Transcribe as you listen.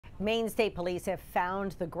Maine State Police have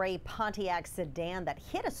found the gray Pontiac sedan that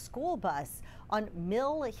hit a school bus on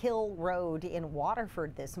Mill Hill Road in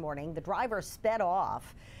Waterford this morning. The driver sped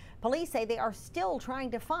off. Police say they are still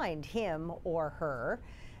trying to find him or her.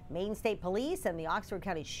 Maine State Police and the Oxford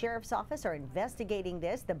County Sheriff's Office are investigating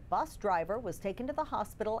this. The bus driver was taken to the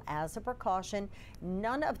hospital as a precaution.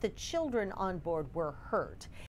 None of the children on board were hurt.